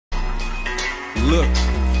Look,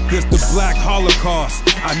 this the Black Holocaust.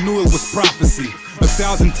 I knew it was prophecy.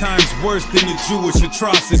 1,000 times worse than the Jewish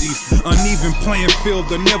atrocities. Uneven playing field,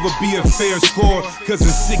 there'll never be a fair score. Cause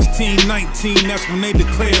in 1619, that's when they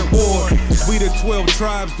declared war. We the 12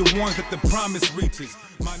 tribes, the ones that the promise reaches.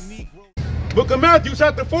 My Negro. Book of Matthew,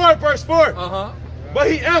 chapter 4, verse 4.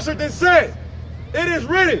 But he answered and said, it is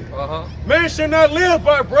written, man shall not live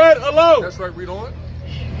by bread alone. That's right, read on.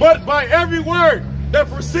 But by every word that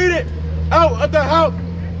proceeded out of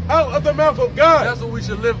the mouth of God. That's what we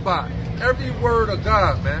should live by. Every word of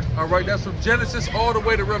God, man. All right, that's from Genesis all the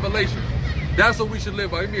way to Revelation. That's what we should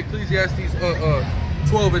live by. Give me Ecclesiastes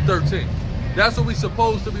 12 and 13. That's what we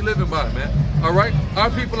supposed to be living by, man. All right?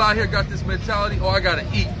 Our people out here got this mentality, oh, I gotta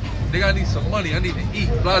eat. Nigga, I need some money. I need to eat.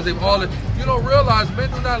 All it. You don't realize men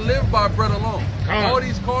do not live by bread alone. All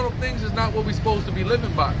these carnal things is not what we're supposed to be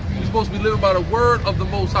living by. We're supposed to be living by the word of the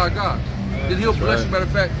Most High God. Then He'll bless you. Matter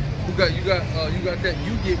of fact, you got that.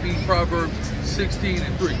 You get me Proverbs 16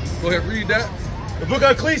 and 3. Go ahead, read that. The book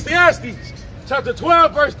of Ecclesiastes, chapter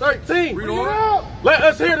 12, verse 13. Read on. Let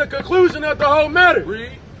us hear the conclusion of the whole matter.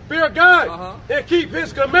 Read. Fear God and keep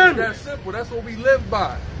His commandments. That's simple. That's what we live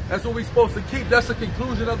by. That's what we're supposed to keep. That's the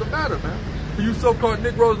conclusion of the matter, man. For you so-called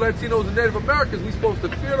Negroes, Latinos, and Native Americans, we're supposed to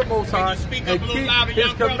fear the Most High and keep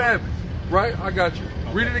His commandments. Right? I got you.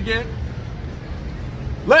 Read it again.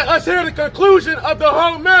 Let us hear the conclusion of the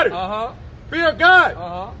whole matter. Fear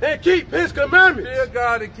God and keep His commandments. Fear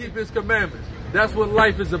God and keep His commandments. That's what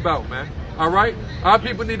life is about, man. All right? Our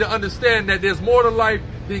people need to understand that there's more to life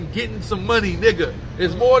than getting some money, nigga.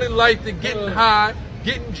 There's more than life than getting high,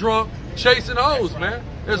 getting drunk, chasing hoes, man.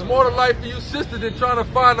 There's more to life for you, sister, than trying to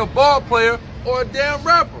find a ball player or a damn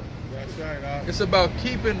rapper. That's right, it's about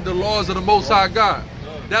keeping the laws of the Most High God.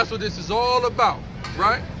 That's what this is all about,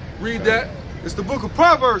 right? Read that. It's the book of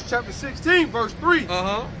Proverbs, chapter 16, verse 3.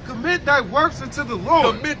 Commit thy works unto the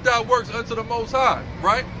Lord. Commit thy works unto the Most High,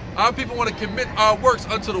 right? Our people want to commit our works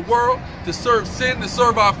unto the world, to serve sin, to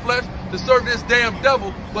serve our flesh, to serve this damn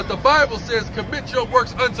devil. But the Bible says, commit your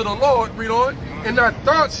works unto the Lord. Read on. And thy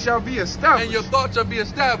thoughts shall be established. And your thoughts shall be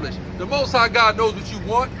established. The Most High God knows what you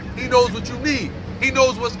want. He knows what you need. He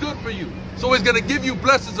knows what's good for you. So He's going to give you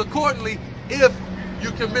blessings accordingly if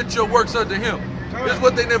you commit your works unto Him. This is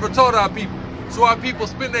what they never taught our people. So our people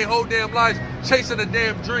spend their whole damn lives chasing a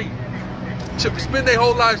damn dream. Spend their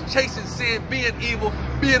whole lives chasing sin, being evil,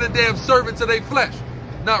 being a damn servant to their flesh.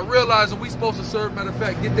 Not realizing we supposed to serve. Matter of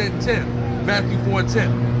fact, get that 10. Matthew 4 and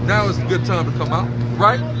 10. Now is a good time to come out,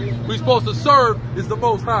 right? We supposed to serve is the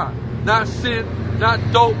Most High. Not sin, not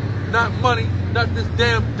dope, not money, not this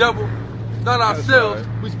damn devil, not ourselves.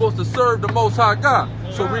 We supposed to serve the Most High God.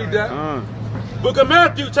 So read that. Book of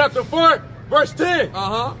Matthew, chapter 4, verse 10.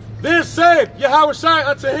 Then said Yahushua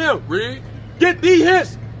unto him, read. Get thee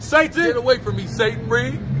hence, Satan. Get away from me, Satan.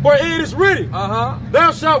 Read. For it is written,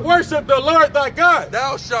 thou shalt worship the Lord thy God.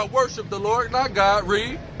 Thou shalt worship the Lord thy God.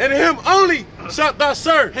 Read. And Him only shalt thou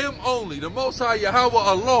serve. Him only. The Most High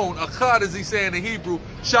Yahweh alone, Echad as He saying in Hebrew,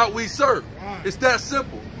 shall we serve. It's that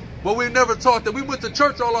simple. But we've never taught that. We went to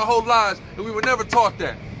church all our whole lives, and we were never taught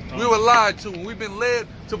that. We were lied to, and we've been led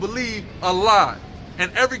to believe a lie.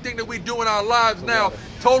 And everything that we do in our lives now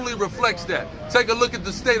totally reflects that. Take a look at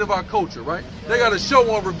the state of our culture, right? They got a show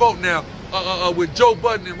on Revolt now with Joe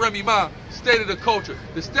Budden and Remy Ma, State of the Culture.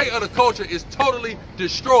 The state of the culture is totally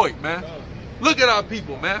destroyed, man. Look at our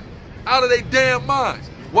people, man. Out of their damn minds.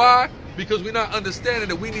 Why? Because we're not understanding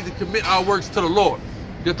that we need to commit our works to the Lord.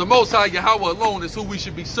 That the Most High Yahweh alone is who we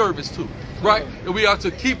should be service to, right? And we are to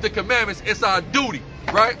keep the commandments. It's our duty,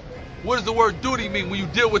 right? What does the word duty mean when you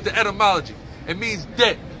deal with the etymology? It means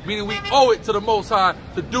debt, meaning we owe it to the Most High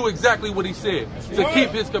to do exactly what He said, to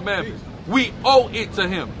keep His commandments. We owe it to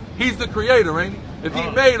Him. He's the creator, ain't He? If He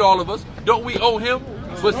made all of us, don't we owe Him?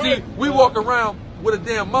 But see, we walk around with a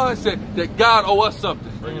damn mindset that God owe us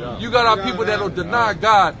something. You got our people that'll deny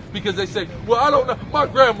God because they say, well, I don't know, my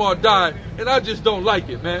grandma died and I just don't like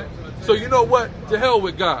it, man. So you know what? To hell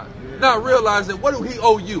with God. Not realizing, what do He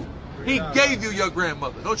owe you? He gave you your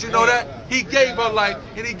grandmother. Don't you know that? He gave her life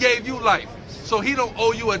and He gave you life. So He don't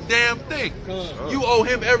owe you a damn thing. You owe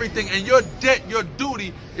Him everything. And your debt, your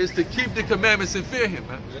duty is to keep the commandments and fear Him,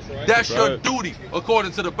 man. That's your duty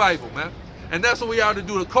according to the Bible, man. And that's what we are to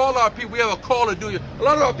do, to call our people. We have a Call of Duty. A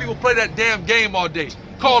lot of our people play that damn game all day.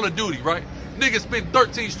 Call of Duty, right? Niggas spend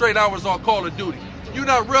 13 straight hours on Call of Duty. You're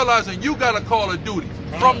not realizing you got a Call of Duty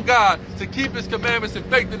from God to keep His commandments and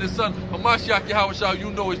faith in His Son, Hamashiach Yahushua,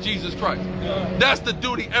 you know, is Jesus Christ. That's the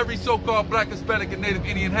duty every so-called Black, Hispanic, and Native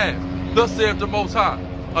Indian has. Thus saith the Most High.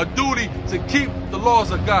 A duty to keep the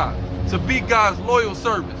laws of God, to be God's loyal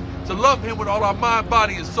servants, to love him with all our mind,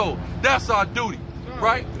 body, and soul. That's our duty,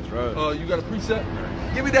 right? That's right. You got a precept?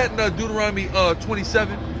 Give me that in Deuteronomy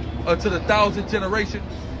 27 to the 1,000th generation.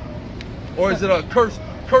 Or is it a curse?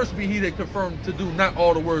 Cursed be he that confirmed to do not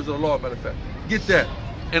all the words of the law, matter of fact. Get that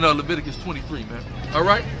in Leviticus 23, man. All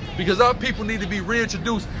right? Because our people need to be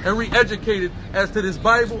reintroduced and re-educated as to this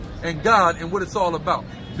Bible and God and what it's all about.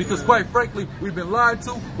 Because quite frankly, we've been lied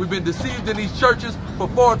to, we've been deceived in these churches for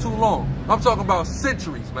far too long. I'm talking about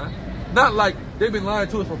centuries, man. Not like they've been lying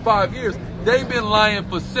to us for 5 years. They've been lying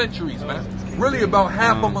for centuries, man. Really about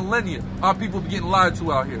half a millennia, our people be getting lied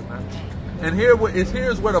to out here, man. And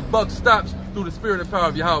here's where the buck stops through the spirit and power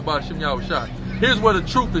of Yahweh B'Shem Yahweh Shai. Here's where the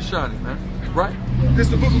truth is shining, man. Right? This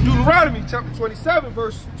is the book of Deuteronomy, chapter 27,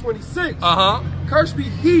 verse 26. Cursed be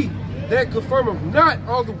he that confirmeth not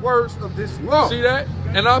all the words of this law. See that?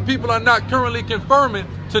 And our people are not currently confirming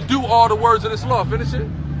to do all the words of this law. Finish it.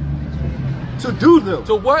 To do them.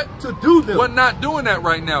 To what? To do them. We're not doing that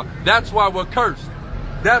right now. That's why we're cursed.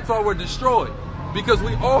 That's why we're destroyed. Because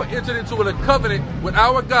we all entered into a covenant with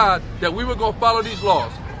our God that we were going to follow these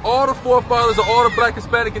laws. All the forefathers of all the black,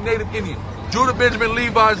 Hispanic, and Native Indian. Judah, Benjamin,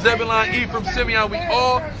 Levi, Zebulun, Ephraim, Simeon, we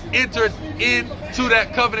all entered into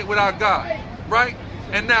that covenant with our God. Right?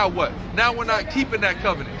 And now what? Now we're not keeping that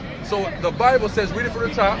covenant. So the Bible says, read it from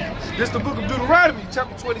the top. This is the book of Deuteronomy,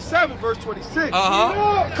 chapter 27, verse 26.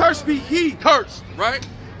 Cursed be he. Cursed, right?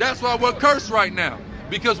 That's why we're cursed right now.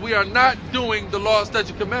 Because we are not doing the law,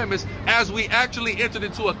 statute, commandments as we actually entered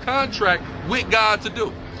into a contract with God to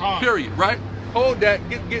do. Period, right? Hold that.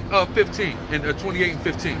 Get 15 and 28 and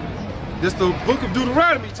 15. This is the book of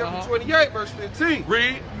Deuteronomy, chapter 28, verse 15.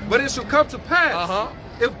 Read. But it shall come to pass,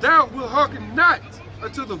 if thou wilt hearken not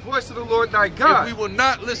unto the voice of the Lord thy God. If we will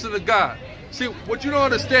not listen to God. See, what you don't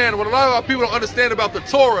understand, what a lot of our people don't understand about the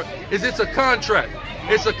Torah is it's a contract.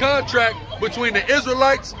 It's a contract between the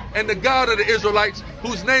Israelites and the God of the Israelites,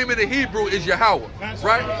 whose name in the Hebrew is Yahweh,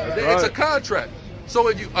 right? It's a contract. So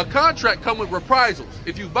a contract comes with reprisals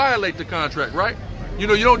if you violate the contract, right? You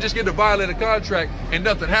know, you don't just get to violate a contract and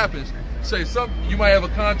nothing happens. Say you might have a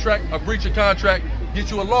contract, a breach of contract, get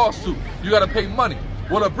you a lawsuit. You got to pay money.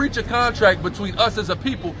 Well, a breach of contract between us as a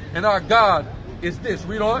people and our God is this.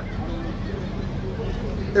 Read on.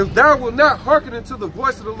 If thou wilt not hearken unto the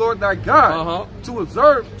voice of the Lord thy God, to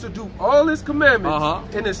observe, to do all his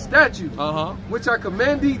commandments and his statutes, which I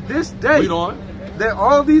command thee this day, read on. That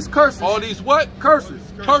all these curses. All these what? Curses.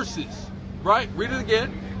 Curses. Right? Read it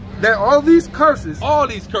again. That all these curses,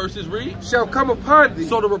 read, shall come upon thee.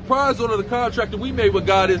 So the reprisal of the contract that we made with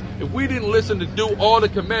God is, if we didn't listen to do all the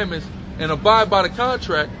commandments and abide by the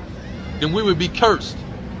contract, then we would be cursed.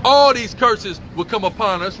 All these curses will come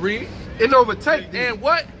upon us. Read. And overtake thee. And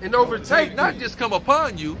what? And overtake. Not just come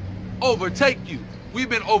upon you, overtake you. We've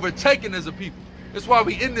been overtaken as a people. That's why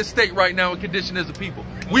we in this state right now and condition as a people.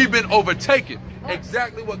 We've been overtaken.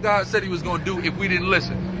 Exactly what God said he was going to do if we didn't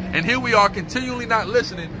listen. And here we are continually not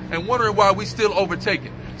listening and wondering why we still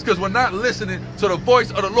overtaken. It's because we're not listening to the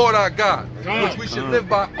voice of the Lord our God, which we should live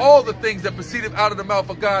by all the things that proceeded out of the mouth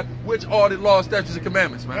of God, which are the laws, statutes, and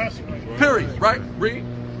commandments, man. Period, right? Read.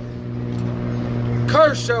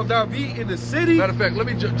 Cursed shall thou be in the city. Matter of fact, let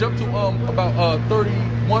me jump to about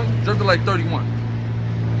 31. Jump to like 31.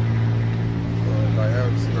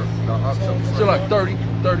 So like 30.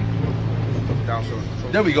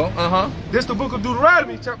 There we go. This is the book of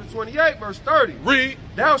Deuteronomy, chapter 28, verse 30. Read.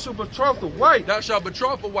 Thou shalt betroth a wife. Thou shalt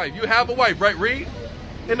betroth a wife. You have a wife, right? Read.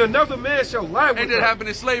 And another man shall lie with her. Ain't that happened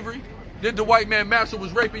in slavery? Then the white man master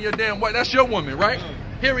was raping your damn wife. That's your woman, right?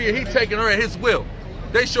 Here he taking her at his will.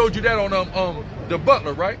 They showed you that on The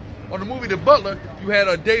Butler, right? On the movie The Butler, you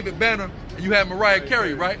had David Banner and you had Mariah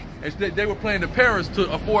Carey, right? And they were playing the parents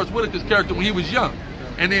to Forrest Whitaker's character when he was young.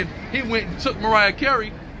 And then he went and took Mariah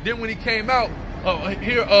Carey. Then when he came out,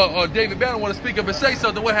 David Banner wanted to speak up and say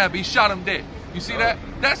something. What happened? He shot him dead. You see that?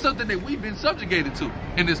 That's something that we've been subjugated to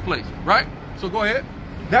in this place, right? So go ahead.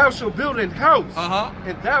 Thou shalt build an house,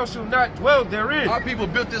 and thou shalt not dwell therein. Our people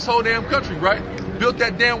built this whole damn country, right? Built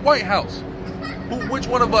that damn White House. Which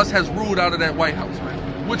one of us has ruled out of that White House,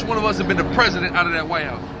 man? Which one of us has been the president out of that White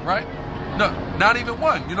House, right? No, not even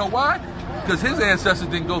one. You know why? Because his ancestors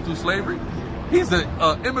didn't go through slavery. He's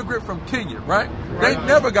an immigrant from Kenya, right? They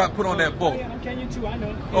never got put on that boat. Yeah, I'm Kenyan too, I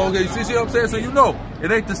know. Okay, see what I'm saying? So you know, it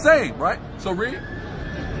ain't the same, right? So read.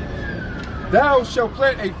 Thou shalt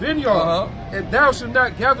plant a vineyard, and thou shalt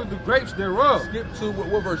not gather the grapes thereof. Skip to,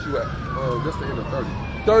 what verse you at? That's the end of 30.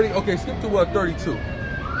 30, okay, skip to 32.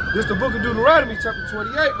 This is the book of Deuteronomy, chapter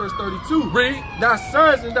 28, verse 32. Read. Thy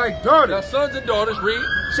sons and thy daughters. Thy sons and daughters, read.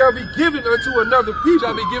 Shall be given unto another people.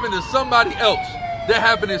 Shall be given to somebody else. that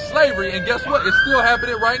happened in slavery, and guess what? It's still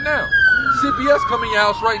happening right now. CPS come in your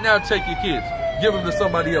house right now and take your kids. Give them to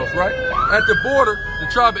somebody else, right? At the border, the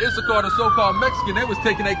tribe of Issachar, the so-called Mexican, they was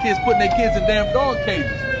taking their kids, putting their kids in damn dog cages.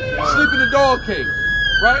 Sleeping in dog cages,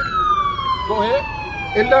 right? Go ahead.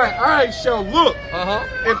 And thy eyes shall look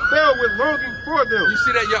and fell with longing for them. You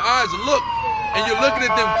see that your eyes look, and you're looking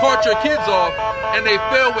at them cart your kids off, and they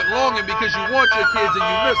fell with longing because you want your kids and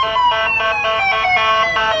you miss them.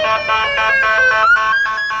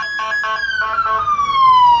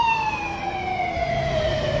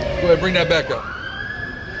 Go ahead, bring that back up.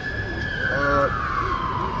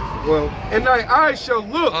 Well, and thy eyes shall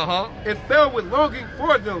look and fell with longing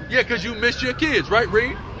for them. Yeah, because you missed your kids, right,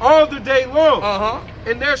 Reed? All the day long.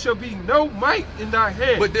 And there shall be no might in thy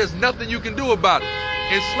hand. But there's nothing you can do about it.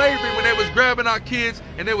 In slavery, when they was grabbing our kids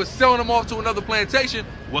and they was selling them off to another plantation,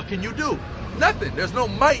 what can you do? Nothing. There's no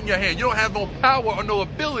might in your hand. You don't have no power or no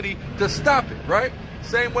ability to stop it, right?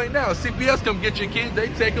 Same way now. CPS come get your kids, they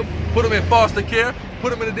take them, put them in foster care,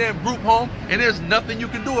 put them in a damn group home, and there's nothing you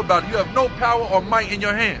can do about it. You have no power or might in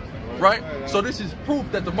your hands, right? So this is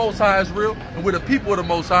proof that the Most High is real, and we're the people of the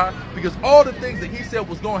Most High, because all the things that he said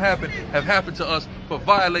was going to happen have happened to us for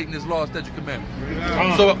violating his law, statute,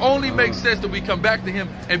 commandments. So it only makes sense that we come back to him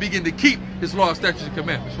and begin to keep his law, statutes, and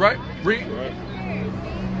commandments, right? Read.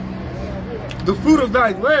 The fruit of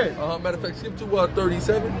thy land. Matter of fact, skip to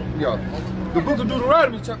 37. Yeah. The book of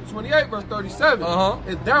Deuteronomy, chapter 28, verse 37.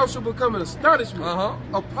 And thou shalt become an astonishment,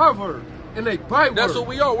 a proverb, and a byword. That's what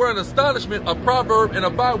we are. We're an astonishment, a proverb, and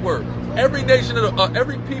a byword. Every nation,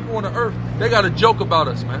 every people on the earth, they got a joke about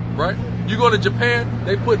us, man, right? You go to Japan,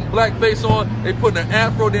 they putting blackface on, they putting an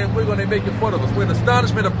afro, then we're going to making fun of us. We're an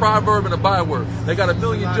astonishment, a proverb, and a byword. They got a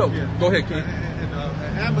million jokes. Go ahead, King.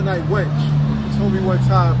 An Ammonite wench told me one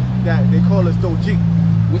time that they call us Dojik.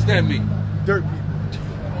 What's that mean? Dirt people.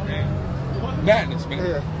 Madness, man.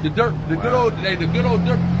 Yeah. The good old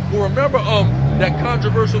dirt. Well, remember that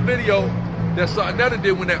controversial video that Sarnetta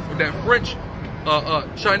did when that French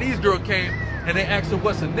Chinese girl came and they asked her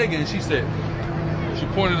what's a nigga, and she said, she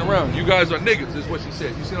pointed around, you guys are niggas, is what she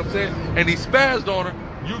said. You see what I'm saying? And he spazzed on her.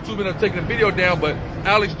 YouTube ended up taking the video down, but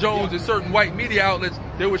Alex Jones and certain white media outlets,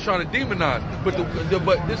 they were trying to demonize. But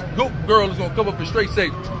but this goat girl is gonna come up and straight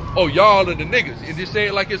say, oh, y'all are the niggas, and just say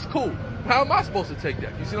it like it's cool. How am I supposed to take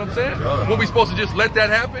that? You see what I'm saying? Were we supposed to just let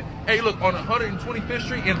that happen? Hey, look, on 125th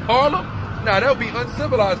Street in Harlem? Nah, that would be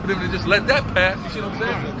uncivilized for them to just let that pass. You see what I'm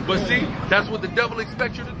saying? But see, that's what the devil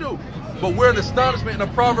expects you to do. But we're an astonishment and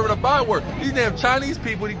a proverb and a byword. These damn Chinese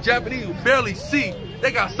people, these Japanese who barely see,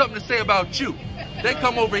 they got something to say about you. They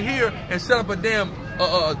come over here and set up a damn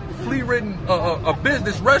flea-ridden a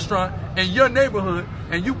business restaurant in your neighborhood,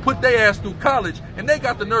 and you put their ass through college, and they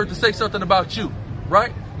got the nerve to say something about you,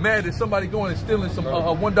 right? Mad at somebody going and stealing some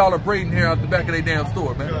 $1 braiding hair out the back of their damn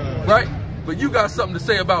store, man, right? But you got something to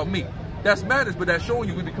say about me. That's madness, but that's showing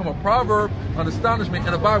you we become a proverb, an astonishment,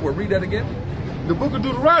 and a byword. Read that again. The book of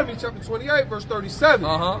Deuteronomy, chapter 28, verse 37.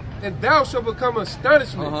 And thou shalt become an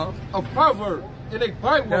astonishment, a proverb, and a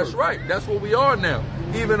byword. That's right. That's what we are now.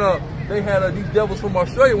 Even they had these devils from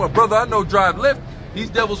Australia. Well, brother, I know Drive Lift. These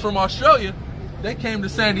devils from Australia, they came to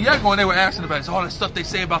San Diego and they were asking about, is all that stuff they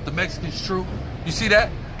say about the Mexicans true? You see that?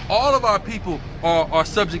 All of our people are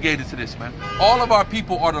subjugated to this, man. All of our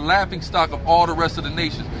people are the laughing stock of all the rest of the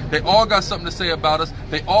nations. They all got something to say about us.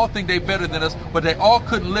 They all think they're better than us, but they all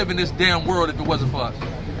couldn't live in this damn world if it wasn't for us.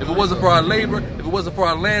 If it wasn't for our labor, if it wasn't for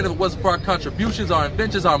our land, if it wasn't for our contributions, our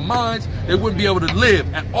inventions, our minds, they wouldn't be able to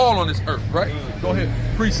live at all on this earth, right? Go ahead,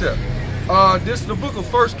 precept. This is the book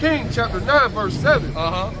of 1 Kings, chapter 9, verse 7.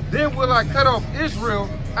 Then will I cut off Israel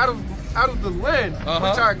out of the land which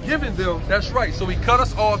I have given them. That's right. So he cut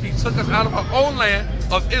us off. He took us out of our own land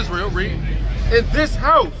of Israel. Read. In this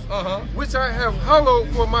house, which I have hallowed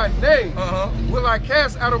for my name, will I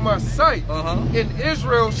cast out of my sight. And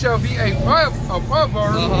Israel shall be a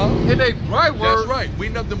proverb and a byword. That's right. We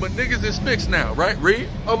nothing but niggas and spicks now, right? Read.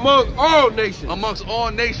 Among all nations. Amongst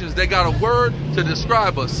all nations, they got a word to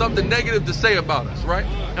describe us, something negative to say about us, right?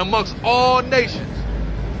 Amongst all nations.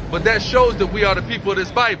 But that shows that we are the people of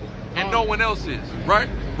this Bible, and no one else is, right?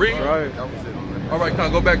 Read. Right. That was it. All right, Con,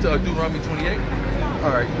 go back to Deuteronomy 28. All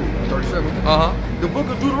right, 37. The book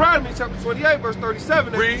of Deuteronomy, chapter 28, verse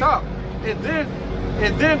 37 at the top.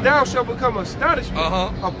 And then thou shalt become astonishment,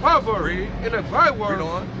 a proverb, and a byword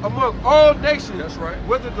among all nations. That's right.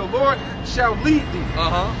 Whether the Lord shall lead thee.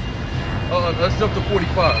 Let's jump to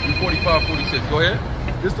 45. 45, 46. Go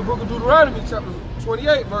ahead. This is the book of Deuteronomy, chapter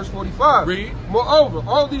 28, verse 45. Read. Moreover,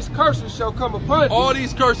 all these curses shall come upon thee. All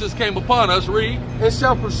these curses came upon us. Read. And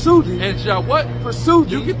shall pursue thee. And shall what? Pursue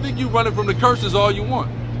thee. You can think you running from the curses all you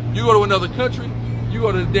want. You go to another country, You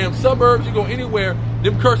go to the damn suburbs, you go anywhere,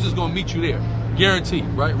 them curses gonna meet you there. Guaranteed,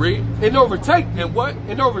 right? Read. And overtake you. And what?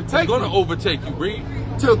 And overtake you. It's gonna overtake you, read.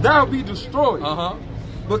 Till thou be destroyed. Uh-huh.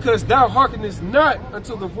 Because thou hearkenest not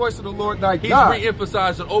unto the voice of the Lord thy God. He's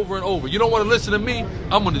re-emphasizing over and over. You don't want to listen to me,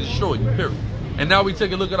 I'm going to destroy you, period. And now we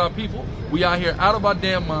take a look at our people. We out here out of our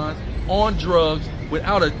damn minds, on drugs,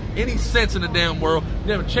 without any sense in the damn world.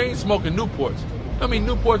 Damn chain smoking Newports. I mean,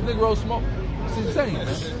 Newports, Negro smoke. It's insane,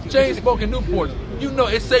 man. Chain smoking Newports. You know,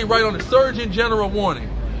 it say right on the Surgeon General warning,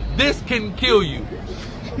 this can kill you.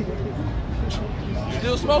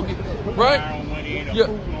 Still smoking, right? Yeah.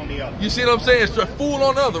 You see what I'm saying? It's a fool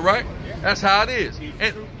on the other, right? That's how it is.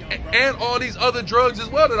 And all these other drugs as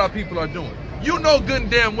well that our people are doing. You know good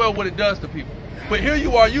and damn well what it does to people. But here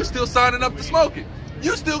you are, you still signing up to smoke it.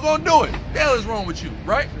 You still gonna do it. The hell is wrong with you,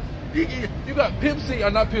 right? You got Pimp C,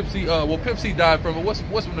 not Pimp C, well Pimp C died from it.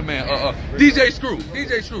 What's from the man? DJ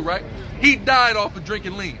Screw, right? He died off of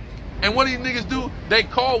drinking lean. And what these niggas do, they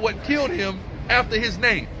call what killed him after his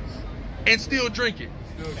name and still drink it.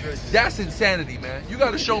 That's insanity, man. You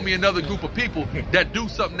got to show me another group of people that do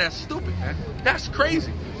something that's stupid, man. That's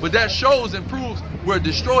crazy. But that shows and proves we're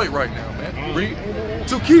destroyed right now, man. Read.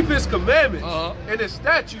 To keep his commandments and his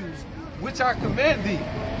statutes, which I command thee.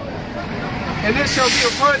 And it shall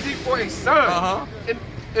be upon thee for a sign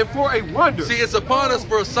and for a wonder. See, it's upon us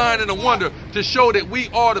for a sign and a wonder to show that we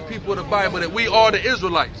are the people of the Bible, that we are the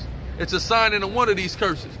Israelites. It's a sign and a wonder, these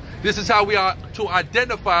curses. This is how we are to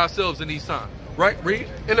identify ourselves in these signs. Right? Read.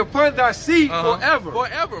 And upon thy seed forever.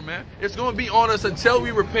 Forever, man. It's going to be on us until we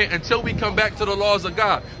repent, until we come back to the laws of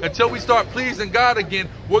God. Until we start pleasing God again,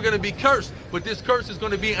 we're going to be cursed. But this curse is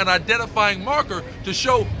going to be an identifying marker to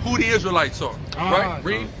show who the Israelites are. Right?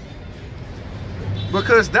 Read.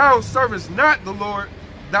 Because thou servest not the Lord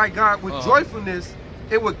thy God with joyfulness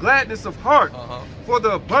and with gladness of heart for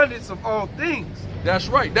the abundance of all things. That's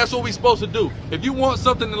right. That's what we're supposed to do. If you want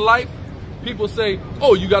something in life, people say,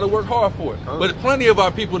 oh, you got to work hard for it. But plenty of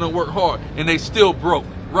our people don't work hard and they still broke,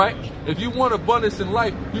 right? If you want abundance in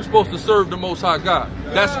life, you're supposed to serve the Most High God.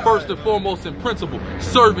 That's first and foremost in principle,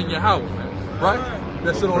 serving your house, man, right?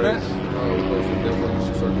 That's it on that?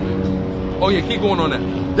 Oh, yeah, keep going on that.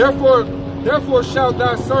 Therefore shalt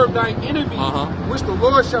thou serve thine enemies, which the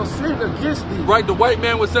Lord shall send against thee. Right, the white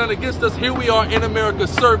man was sent against us. Here we are in America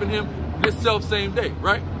serving him this self-same day,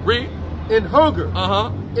 right? Read. In hunger,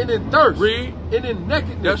 and in thirst, read, and in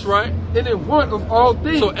nakedness, that's right, and in want of all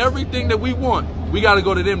things. So everything that we want, we got to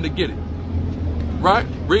go to them to get it. Right?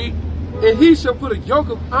 Read. And he shall put a yoke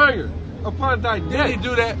of iron upon thy neck. Didn't he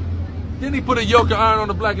do that? Didn't he put a yoke of iron on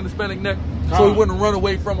the black and Hispanic neck so he wouldn't run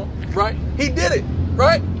away from him? Right? He did it.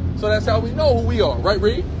 Right? So that's how we know who we are. Right?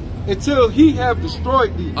 Read. Until he have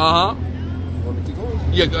destroyed thee.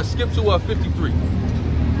 Yeah, skip to 53.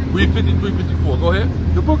 Read 53, 54. Go ahead.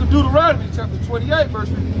 The book of Deuteronomy, chapter 28, verse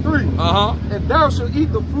 53. And thou shalt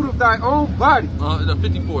eat the fruit of thy own body.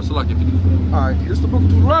 54, so like it 54. All right, this is the book of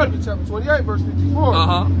Deuteronomy, chapter 28, verse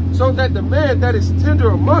 54. So that the man that is tender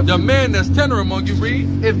among you. The man that's tender among you, read.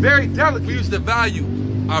 And very delicate. We used to value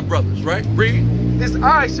our brothers, right? Read. His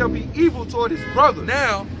eye shall be evil toward his brother.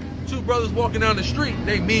 Now, two brothers walking down the street,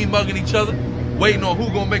 they mean mugging each other, waiting on who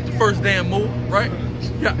gonna make the first damn move, right?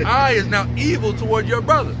 Your eye is now evil toward your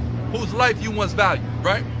brother, whose life you once valued,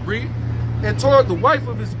 right? Read. And toward the wife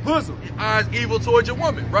of his bosom. Your eyes evil toward your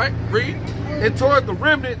woman, right? Read. And toward the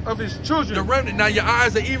remnant of his children. The remnant. Now your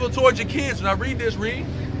eyes are evil towards your kids. Now read this, read.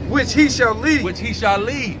 Which he shall leave. Which he shall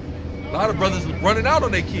leave. A lot of brothers running out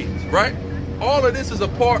on their kids, right? All of this is a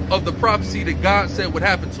part of the prophecy that God said would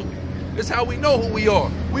happen to me. This is how we know who we are.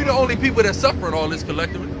 We're the only people that suffering all this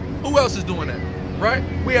collectively. Who else is doing that, right?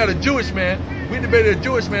 We had a Jewish man. We debated a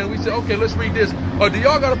Jewish man. We said, okay, let's read this. Do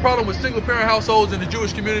y'all got a problem with single parent households in the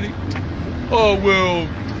Jewish community? Oh, well,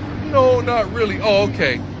 no, not really. Oh,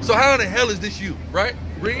 okay. So how in the hell is this you, right?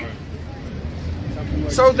 Read.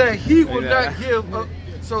 So that he will not give,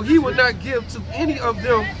 so he will not give to any of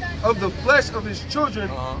them of the flesh of his children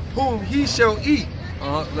whom he shall eat.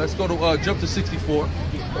 Let's go to jump to 64.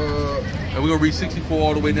 And we're going to read 64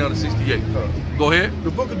 all the way down to 68. Go ahead.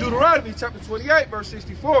 The book of Deuteronomy, chapter 28, verse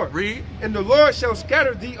 64. Read. And the Lord shall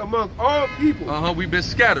scatter thee among all people. We've been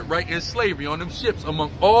scattered, right, in slavery on them ships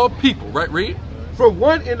among all people, right? Read. From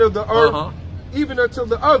one end of the earth, even until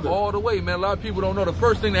the other. All the way, man. A lot of people don't know. The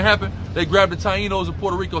first thing that happened, they grabbed the Tainos in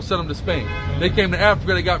Puerto Rico, sent them to Spain. They came to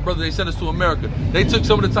Africa, they got brothers, they sent us to America. They took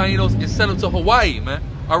some of the Tainos and sent them to Hawaii, man.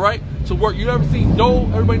 All right, to work. You ever seen Dole?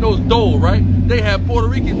 Everybody knows Dole, right? They have Puerto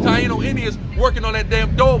Rican Taino Indians working on that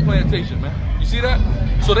damn Dole plantation, man. You see that?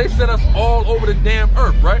 So they sent us all over the damn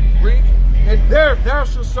earth, right? Read. And there thou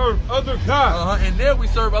shalt serve other gods. And there we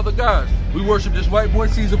serve other gods. We worship this white boy,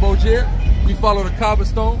 Caesar Borgia. We follow the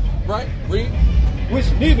cobblestone, right? Read.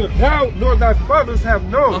 Which neither thou nor thy fathers have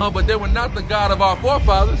known. But they were not the God of our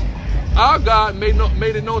forefathers. Our God made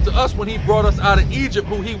it known to us when he brought us out of Egypt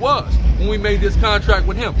who he was, when we made this contract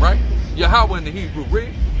with him, right? Yahweh in the Hebrew.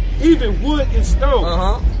 Read. Even wood and stone.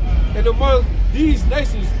 And among these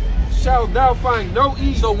nations shalt thou find no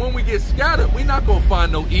ease. So when we get scattered, we're not going to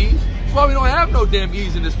find no ease. That's why we don't have no damn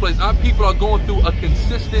ease in this place. Our people are going through a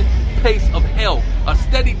consistent pace of hell. A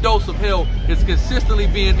steady dose of hell is consistently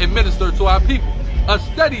being administered to our people. A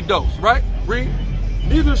steady dose, right? Read.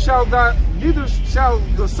 Neither shall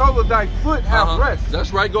the sole of thy foot have rest.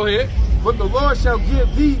 That's right, go ahead. But the Lord shall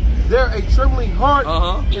give thee there a trembling heart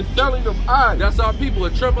and failing of eyes. That's our people, a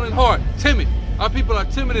trembling heart, timid. Our people are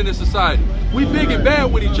timid in this society. We big and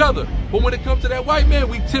bad with each other, but when it comes to that white man,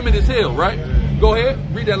 we timid as hell, right? Go ahead,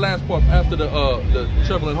 read that last part after the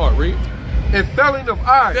trembling heart. Read. And failing of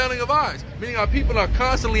eyes. Failing of eyes, meaning our people are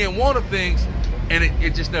constantly in want of things, and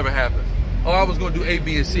it just never happens. Oh, I was going to do A,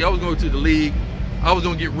 B, and C. I was going to the league. I was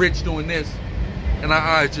going to get rich doing this, and our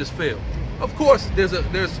eyes just fail. Of course,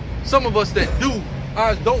 there's some of us that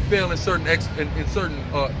eyes don't fail in certain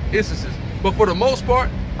instances, but for the most part,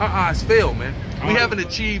 our eyes fail, man. We haven't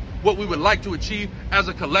achieved what we would like to achieve as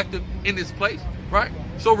a collective in this place, right?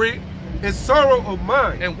 So read. It's sorrow of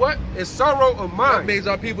mind. And what? It's sorrow of mind. That makes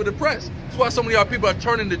our people depressed. That's why so many of our people are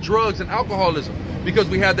turning to drugs and alcoholism, because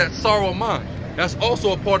we have that sorrow of mind. That's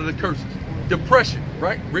also a part of the curses. Depression,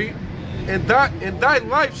 right? Read. And thy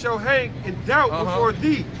life shall hang in doubt before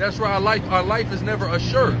thee. That's right. Our life is never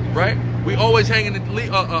assured, right? We always hanging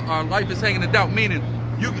in our life is hanging in doubt. Meaning,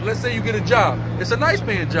 let's say you get a job. It's a nice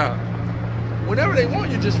paying job. Whenever they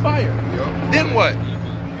want you, just fire. Then what?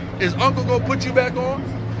 Is uncle gonna put you back on?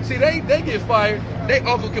 See, they get fired. They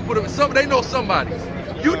uncle can put them. They know somebody.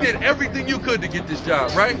 You did everything you could to get this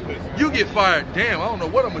job, right? You get fired. Damn, I don't know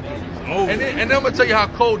what I'm gonna do. And then I'm gonna tell you how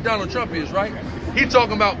cold Donald Trump is, right? He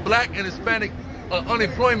talking about black and Hispanic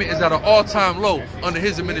unemployment is at an all-time low under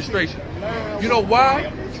his administration. You know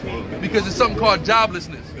why? Because it's something called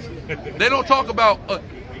joblessness. They don't talk about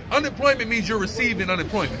unemployment means you're receiving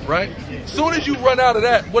unemployment, right? As soon as you run out of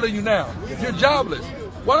that, what are you now? You're jobless.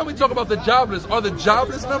 Why don't we talk about the jobless? Are the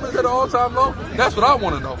jobless numbers at an all-time low? That's what I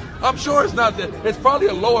want to know. I'm sure it's not that. It's probably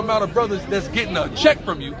a low amount of brothers that's getting a check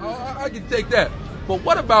from you. I can take that. But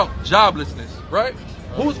what about joblessness, right?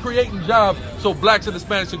 Who's creating jobs so blacks and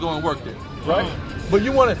Hispanics can go and work there, right? But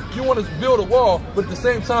you want to build a wall, but at the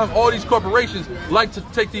same time, all these corporations like to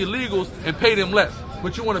take the illegals and pay them less.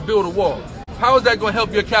 But you want to build a wall. How is that going to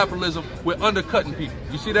help your capitalism with undercutting people?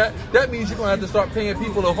 You see that? That means you're going to have to start paying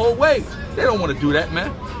people a whole wage. They don't want to do that,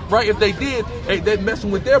 man. Right? If they did, they're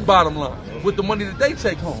messing with their bottom line, with the money that they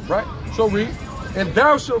take home, right? So read. And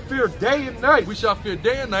thou shalt fear day and night. We shall fear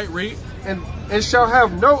day and night, read. And shall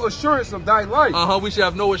have no assurance of thy life. We shall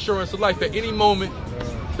have no assurance of life. At any moment,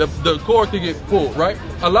 the cord could get pulled, right?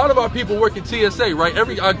 A lot of our people work at TSA, right?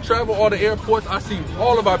 I travel all the airports, I see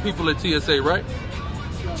all of our people at TSA, right?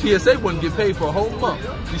 TSA wouldn't get paid for a whole month.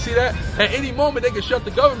 You see that? At any moment, they can shut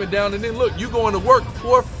the government down, and then look, you going to work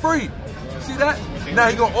for free. You see that? Now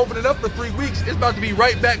you're going to open it up for 3 weeks. It's about to be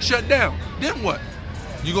right back shut down. Then what?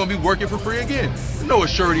 You're going to be working for free again. There's no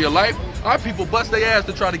assurity of life. Our people bust their ass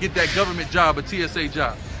to try to get that government job, a TSA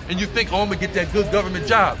job. And you think, oh, I'm going to get that good government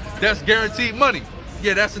job. That's guaranteed money.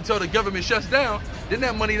 Yeah, that's until the government shuts down. Then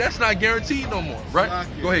that money, that's not guaranteed no more, right?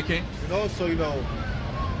 Go ahead, King. And also,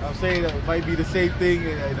 I'm saying that it might be the same thing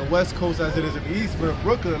in the West Coast as it is in the East, but in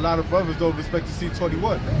Brooklyn, a lot of brothers don't expect to see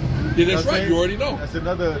 21. Yeah, that's right. You already know. That's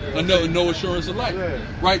another no assurance of life. Yeah.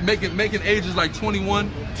 Right? Making ages like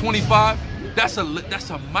 21, 25, that's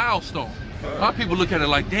a milestone. Our people look at it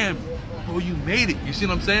like, damn, bro, you made it. You see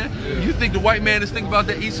what I'm saying? Yeah. You think the white man is thinking about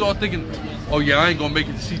that Esau thinking, oh yeah, I ain't gonna make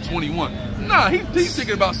it to see 21. Nah, he's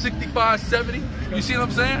thinking about 65, 70. You see what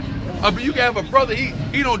I'm saying? But you can have a brother,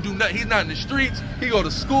 he don't do nothing. He's not in the streets. He go to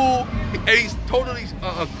school. He's totally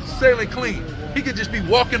sailing clean. He could just be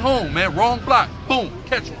walking home, man. Wrong block. Boom.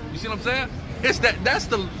 Catch him. You see what I'm saying? That's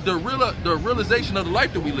the realization of the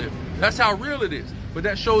life that we live. That's how real it is. But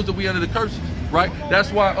that shows that we under the curses, right?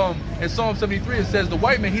 That's why in Psalm 73 it says the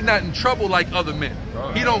white man, he's not in trouble like other men.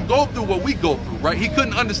 He don't go through what we go through, right? He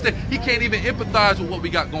couldn't understand. He can't even empathize with what we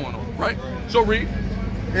got going on, right? So read.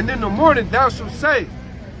 And in the morning thou shalt say,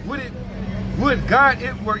 would God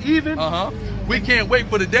it were even? We can't wait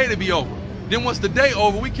for the day to be over. Then once the day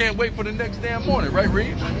over, we can't wait for the next damn morning, right?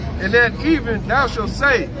 Read. And at even thou shalt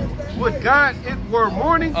say, would God it were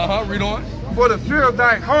morning? Read on. For the fear of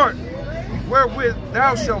thy heart, wherewith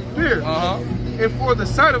thou shalt fear. and for the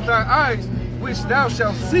sight of thy eyes, which thou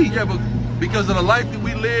shalt see. Yeah, but because of the life that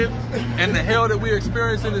we live and the hell that we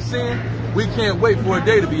experience in the sin, we can't wait for a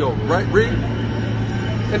day to be over, right? Read.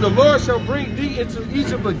 And the Lord shall bring thee into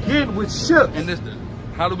Egypt again with ships. And this,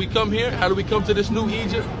 how do we come here? How do we come to this new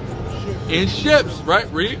Egypt? In ships, right?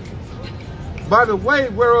 Read. By the way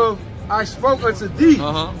whereof I spoke unto thee,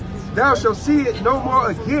 thou shalt see it no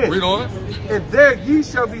more again. Read on. And there ye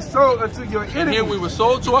shall be sold unto your enemies. And here we were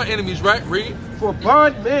sold to our enemies, right? Read. For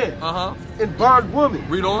bondman and bondwoman.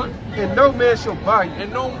 Read on. And no man shall buy you.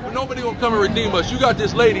 And nobody gonna come and redeem us. You got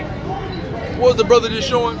this lady. What was the brother just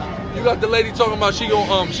showing? You got the lady talking about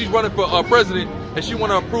she's running for president and she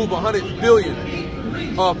want to approve $100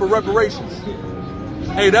 billion for reparations.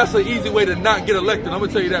 Hey, that's an easy way to not get elected. I'm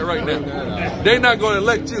gonna tell you that right now. They're not gonna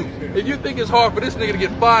elect you. If you think it's hard for this nigga to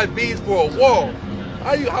get 5 Bs for a wall,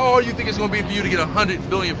 how hard you think it's gonna be for you to get $100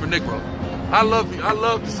 billion for Negro? I love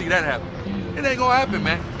to see that happen. It ain't gonna happen,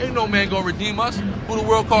 man. Ain't no man gonna redeem us. Who the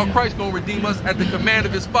world called Christ gonna redeem us at the command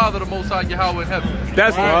of his Father, the Most High Yahweh in heaven.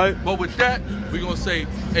 That's right. But with that, we're gonna say,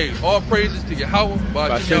 hey, all praises to Yahweh,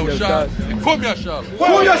 by Yahweh Shah, and Kum Yashala.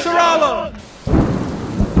 Kum Yashala.